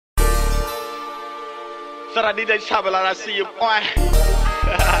Shout out DJ Chopper, I see you, boy. I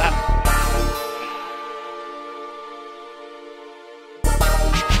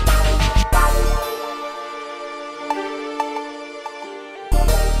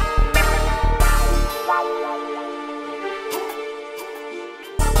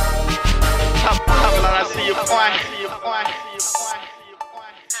see you, boy.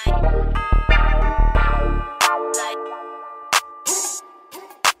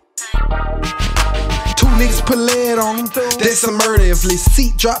 Two niggas put lead on them, that's a murder. If Lil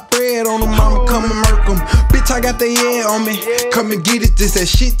Seat drop bread on them, I'ma come and murk them. Bitch, I got the head on me, come and get it. This that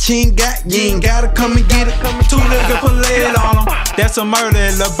shit you ain't got, you ain't gotta come and get it. Two niggas put lead on them, that's a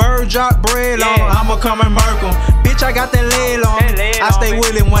murder. Lil Byrd drop bread on them, I'ma come and murk them. Bitch, I got that lead on me, I stay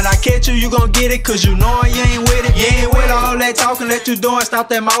with it. When I catch you, you gon' get it, cause you know you ain't with it. You ain't with all that talking that you doing, stop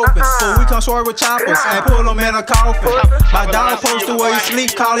that moping. So we come swerve with choppers and pull them in a coffin. My dog posted where he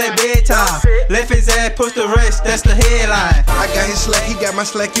sleep, call it bedtime. Left his ass, push the rest, that's the headline. I got his slack, he got my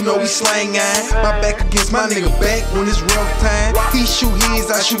slack, you know we slang iron. My back against my nigga back when it's rough time. He shoot his,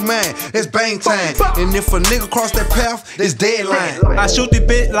 I shoot mine, that's bang time. And if a nigga cross that path, it's deadline. I shoot the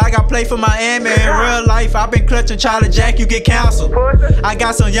bit like I play for Miami. In real life, I been clutching Charlie Jack, you get canceled. I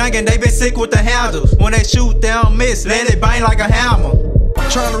got some youngin', they been sick with the handles. When they shoot, they don't miss, let it bang like a hammer.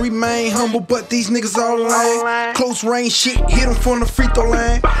 Trying to remain humble, but these niggas all lying. Close range shit, hit them from the free throw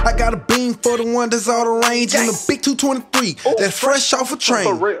line. I got a beam for the one that's all the range. And the big 223, that's fresh off a train.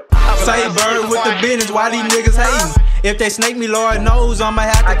 Say Byrd with the business, why these niggas hatin'? If they snake me, Lord knows I'ma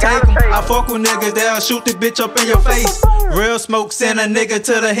have to take them. I fuck with niggas, they'll shoot the bitch up in your face. Real smoke send a nigga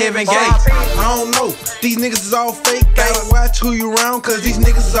to the heaven gates. I don't know, these niggas is all fake. Gotta watch who you round, cause these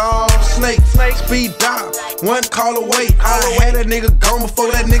niggas all snakes. Speed dial, one call away. I had that nigga gone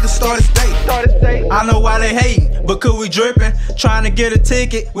before that nigga started state. I know why they hatin', but cause we drippin', trying to get a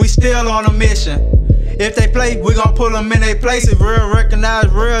ticket, we still on a mission. If they play, we gon' put them in their place. If real recognize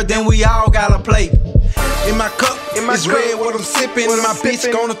real, then we all gotta play. In my cup, it's red what I'm sippin'. My bitch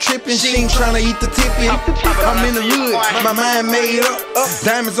gonna trippin', she ain't tryna eat the tippin'. I'm in the hood, my mind made up.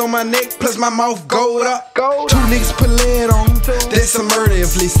 Diamonds on my neck, plus my mouth gold up. Two niggas put lead on them, that's a murder.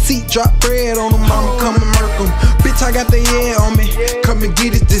 If Lil Seat drop bread on them, I'ma come and murk them. Bitch, I got the head on me, come and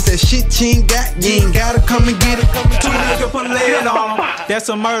get it. This that shit you ain't got, you ain't gotta come and get it. Two niggas put lead on them, that's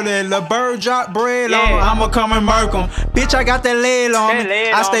a murder. Lil Byrd drop bread on them, I'ma come and murk them. Bitch, I got that lead on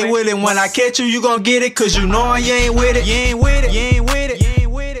me, I stay with it. When I catch you, you gon' get it, cause you know you ain't with it. You ain't with it, you ain't with it.